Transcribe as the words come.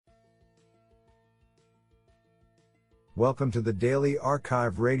Welcome to the Daily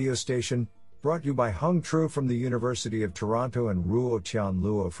Archive radio station, brought to you by Hung Tru from the University of Toronto and Ruo Tian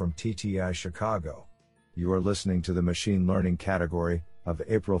Luo from TTI Chicago. You are listening to the Machine Learning category of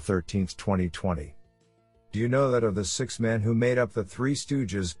April 13, 2020. Do you know that of the 6 men who made up the Three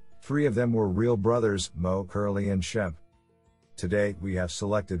Stooges, 3 of them were real brothers, Moe, Curly and Shemp? Today, we have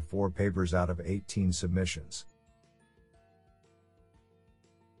selected 4 papers out of 18 submissions.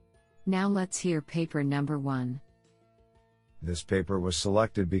 Now let's hear paper number 1. This paper was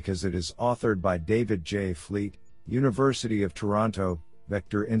selected because it is authored by David J. Fleet, University of Toronto,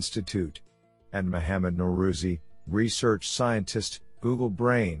 Vector Institute, and Mohamed Nourouzi, Research Scientist, Google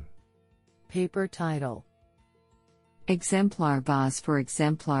Brain. Paper title: Exemplar VAS for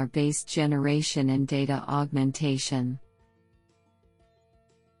Exemplar-Based Generation and Data Augmentation.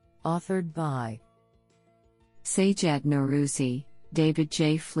 Authored by Sajad Nourouzi, David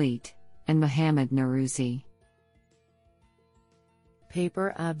J. Fleet, and Mohamed Nourouzi.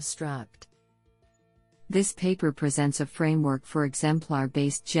 Paper abstract: This paper presents a framework for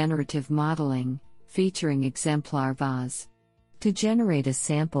exemplar-based generative modeling, featuring exemplar VAS. To generate a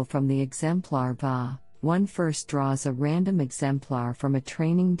sample from the exemplar VA, one first draws a random exemplar from a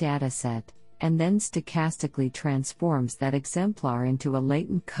training dataset, and then stochastically transforms that exemplar into a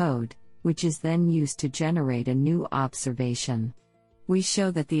latent code, which is then used to generate a new observation. We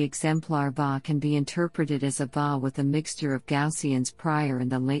show that the exemplar VA can be interpreted as a VA with a mixture of Gaussians prior in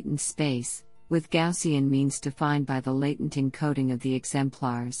the latent space, with Gaussian means defined by the latent encoding of the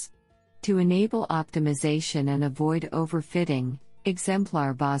exemplars. To enable optimization and avoid overfitting,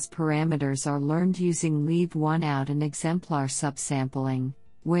 exemplar VAS parameters are learned using leave one out and exemplar subsampling,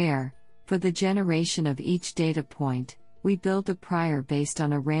 where, for the generation of each data point, we build a prior based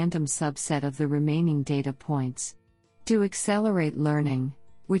on a random subset of the remaining data points. To accelerate learning,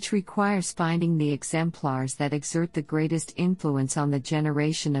 which requires finding the exemplars that exert the greatest influence on the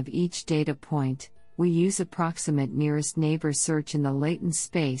generation of each data point, we use approximate nearest neighbor search in the latent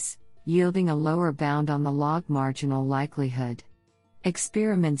space, yielding a lower bound on the log marginal likelihood.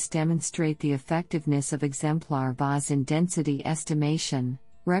 Experiments demonstrate the effectiveness of exemplar VAS in density estimation,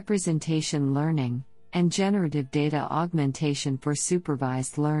 representation learning, and generative data augmentation for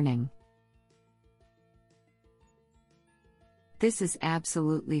supervised learning. This is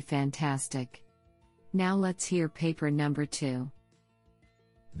absolutely fantastic. Now let's hear paper number 2.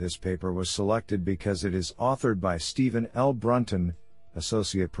 This paper was selected because it is authored by Stephen L. Brunton,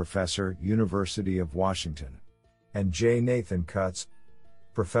 Associate Professor, University of Washington, and J. Nathan Kutz,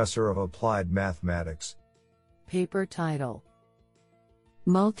 Professor of Applied Mathematics. Paper title: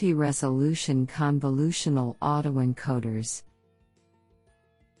 Multi-Resolution Convolutional Autoencoders.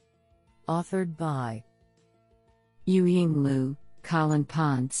 Authored by Yuying Liu, Colin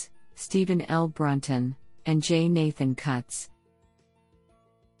Ponce, Stephen L. Brunton, and J. Nathan Kutz.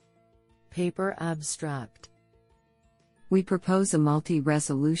 Paper abstract: We propose a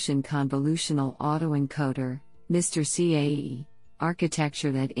multi-resolution convolutional autoencoder, Mr. CAE,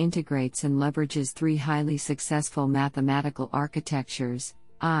 architecture that integrates and leverages 3 highly successful mathematical architectures,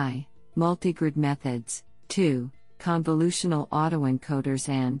 I. Multigrid methods, 2. Convolutional autoencoders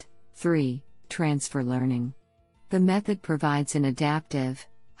and 3. Transfer learning. The method provides an adaptive,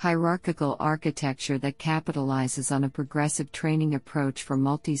 hierarchical architecture that capitalizes on a progressive training approach for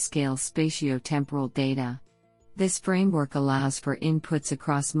multi-scale spatiotemporal data. This framework allows for inputs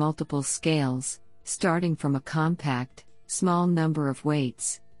across multiple scales, starting from a compact, small number of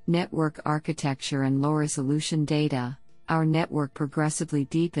weights, network architecture and low-resolution data. Our network progressively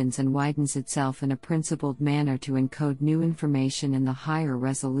deepens and widens itself in a principled manner to encode new information in the higher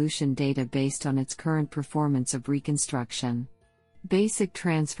resolution data based on its current performance of reconstruction. Basic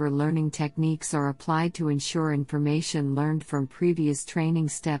transfer learning techniques are applied to ensure information learned from previous training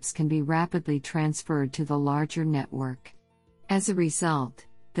steps can be rapidly transferred to the larger network. As a result,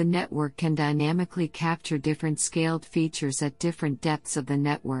 the network can dynamically capture different scaled features at different depths of the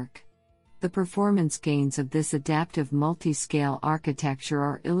network. The performance gains of this adaptive multi-scale architecture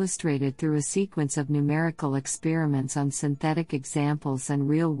are illustrated through a sequence of numerical experiments on synthetic examples and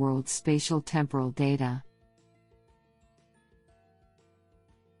real-world spatial temporal data.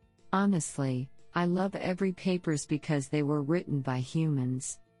 Honestly, I love every papers because they were written by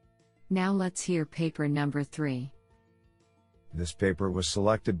humans. Now let's hear paper number 3. This paper was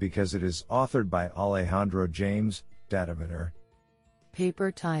selected because it is authored by Alejandro James, Datamitter.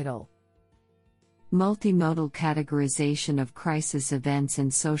 Paper title: Multimodal Categorization of Crisis Events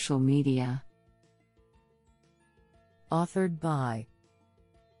in Social Media. Authored by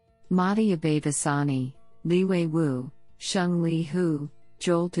Mahdi Abeyvasani, Liwei Wu, Sheng Li Hu,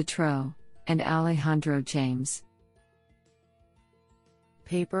 Joel Tetreault, and Alejandro James.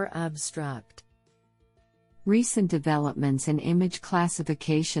 Paper abstract. Recent developments in image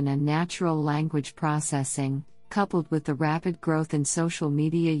classification and natural language processing, coupled with the rapid growth in social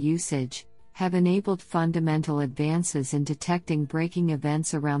media usage, have enabled fundamental advances in detecting breaking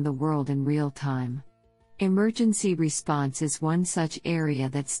events around the world in real time. Emergency response is one such area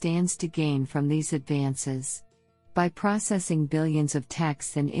that stands to gain from these advances. By processing billions of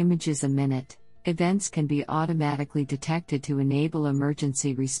texts and images a minute, events can be automatically detected to enable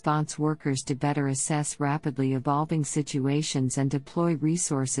emergency response workers to better assess rapidly evolving situations and deploy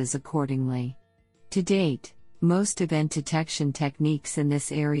resources accordingly. To date, most event detection techniques in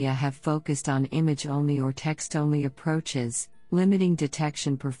this area have focused on image-only or text-only approaches, limiting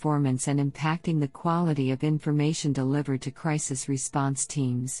detection performance and impacting the quality of information delivered to crisis response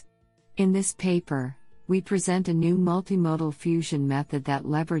teams. In this paper, we present a new multimodal fusion method that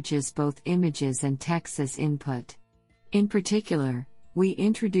leverages both images and text as input. In particular, we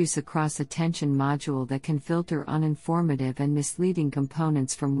introduce a cross-attention module that can filter uninformative and misleading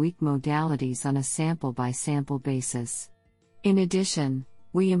components from weak modalities on a sample-by-sample basis. In addition,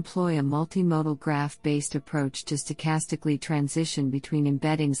 we employ a multimodal graph-based approach to stochastically transition between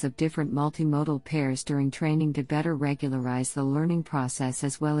embeddings of different multimodal pairs during training to better regularize the learning process,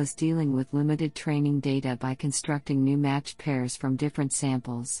 as well as dealing with limited training data by constructing new matched pairs from different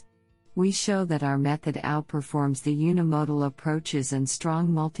samples. We show that our method outperforms the unimodal approaches and strong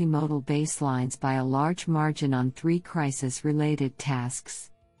multimodal baselines by a large margin on 3 crisis-related tasks.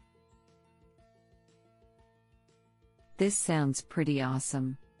 This sounds pretty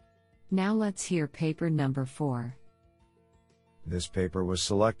awesome. Now let's hear paper number 4. This paper was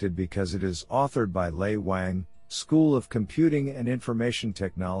selected because it is authored by Lei Wang, School of Computing and Information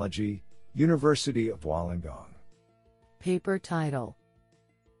Technology, University of Wollongong. Paper title: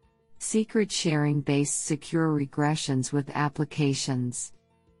 Secret Sharing-Based Secure Regressions with Applications.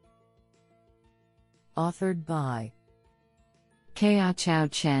 Authored by Kai-Chao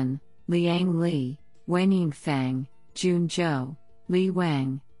Chen, Liang Li, Wenying Fang, Jun Zhou, Li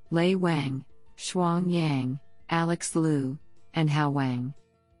Wang, Lei Wang, Shuang Yang, Alex Liu, and Hao Wang.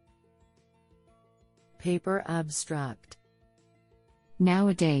 Paper abstract.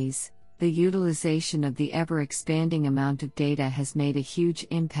 Nowadays, the utilization of the ever-expanding amount of data has made a huge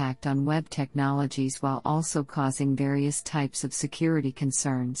impact on web technologies while also causing various types of security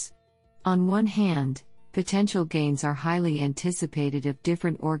concerns. On one hand, potential gains are highly anticipated if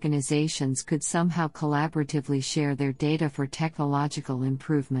different organizations could somehow collaboratively share their data for technological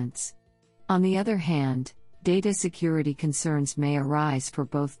improvements. On the other hand, data security concerns may arise for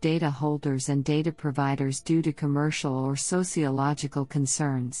both data holders and data providers due to commercial or sociological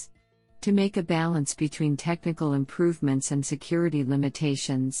concerns. To make a balance between technical improvements and security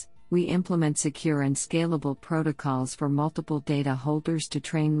limitations, we implement secure and scalable protocols for multiple data holders to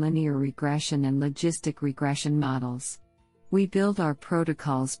train linear regression and logistic regression models. We build our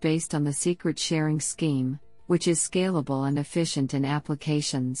protocols based on the secret sharing scheme, which is scalable and efficient in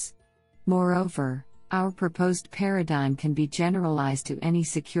applications. Moreover, our proposed paradigm can be generalized to any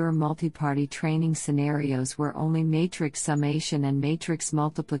secure multi-party training scenarios where only matrix summation and matrix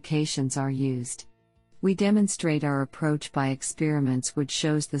multiplications are used. We demonstrate our approach by experiments which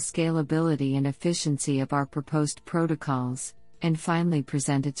shows the scalability and efficiency of our proposed protocols, and finally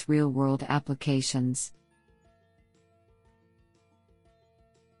present its real-world applications.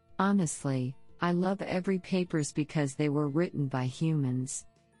 Honestly, I love every papers because they were written by humans.